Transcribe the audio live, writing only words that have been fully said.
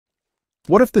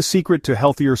What if the secret to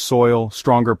healthier soil,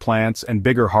 stronger plants, and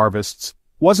bigger harvests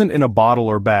wasn't in a bottle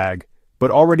or bag, but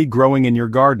already growing in your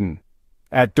garden?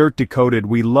 At Dirt Decoded,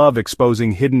 we love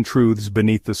exposing hidden truths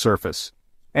beneath the surface.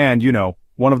 And,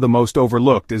 one of the most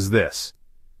overlooked is this.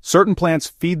 Certain plants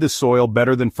feed the soil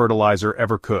better than fertilizer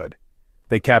ever could.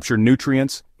 They capture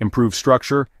nutrients, improve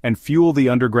structure, and fuel the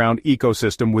underground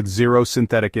ecosystem with zero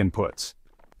synthetic inputs.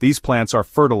 These plants are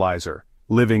fertilizer,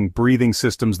 living, breathing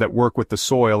systems that work with the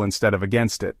soil instead of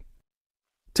against it.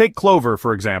 Take clover,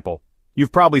 for example.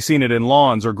 You've probably seen it in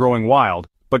lawns or growing wild,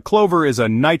 but clover is a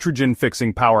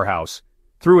nitrogen-fixing powerhouse.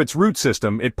 Through its root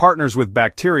system, it partners with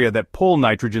bacteria that pull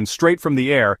nitrogen straight from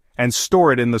the air and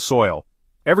store it in the soil.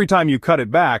 Every time you cut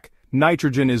it back,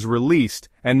 nitrogen is released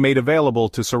and made available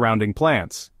to surrounding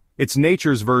plants. It's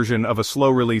nature's version of a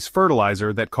slow-release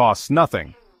fertilizer that costs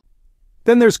nothing.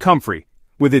 Then there's Comfrey,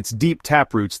 with its deep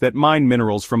taproots that mine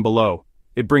minerals from below.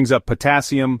 It brings up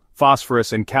potassium,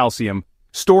 phosphorus, and calcium,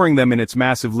 storing them in its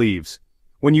massive leaves.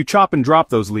 When you chop and drop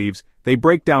those leaves, they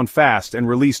break down fast and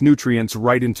release nutrients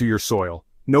right into your soil.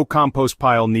 No compost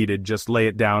pile needed, just lay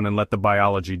it down and let the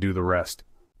biology do the rest.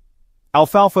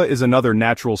 Alfalfa is another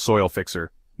natural soil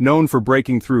fixer. Known for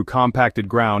breaking through compacted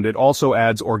ground, it also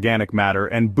adds organic matter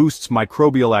and boosts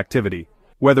microbial activity.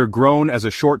 Whether grown as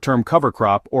a short-term cover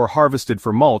crop or harvested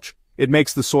for mulch, it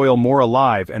makes the soil more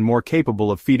alive and more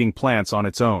capable of feeding plants on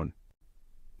its own.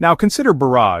 Now consider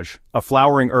Barrage, a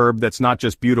flowering herb that's not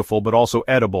just beautiful but also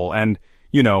edible and,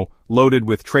 loaded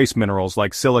with trace minerals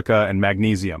like silica and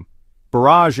magnesium.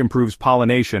 Barrage improves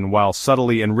pollination while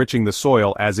subtly enriching the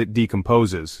soil as it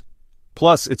decomposes.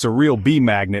 Plus, it's a real bee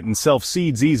magnet and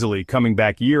self-seeds easily, coming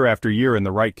back year after year in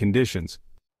the right conditions.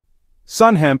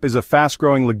 Sunhemp is a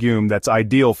fast-growing legume that's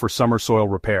ideal for summer soil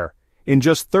repair. In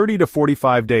just 30 to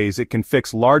 45 days, it can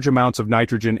fix large amounts of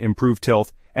nitrogen, improve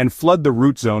tilth, and flood the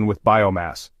root zone with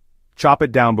biomass. Chop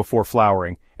it down before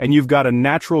flowering, and you've got a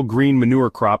natural green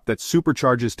manure crop that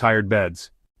supercharges tired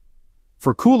beds.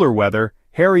 For cooler weather,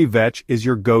 hairy vetch is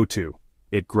your go-to.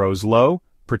 It grows low,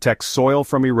 protects soil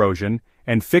from erosion,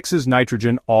 and fixes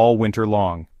nitrogen all winter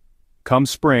long. Come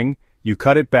spring, you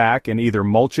cut it back and either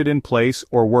mulch it in place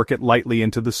or work it lightly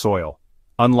into the soil,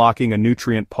 unlocking a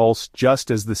nutrient pulse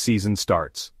just as the season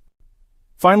starts.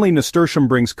 Finally, nasturtium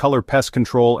brings color pest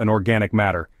control and organic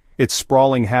matter. Its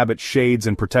sprawling habit shades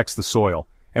and protects the soil,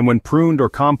 and when pruned or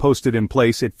composted in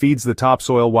place, it feeds the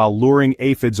topsoil while luring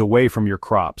aphids away from your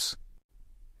crops.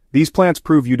 These plants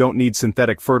prove you don't need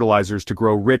synthetic fertilizers to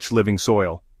grow rich living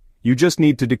soil. You just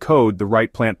need to decode the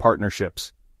right plant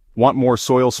partnerships. Want more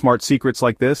soil-smart secrets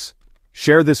like this?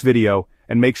 Share this video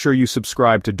and make sure you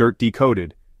subscribe to Dirt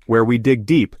Decoded, where we dig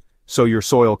deep so your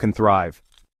soil can thrive.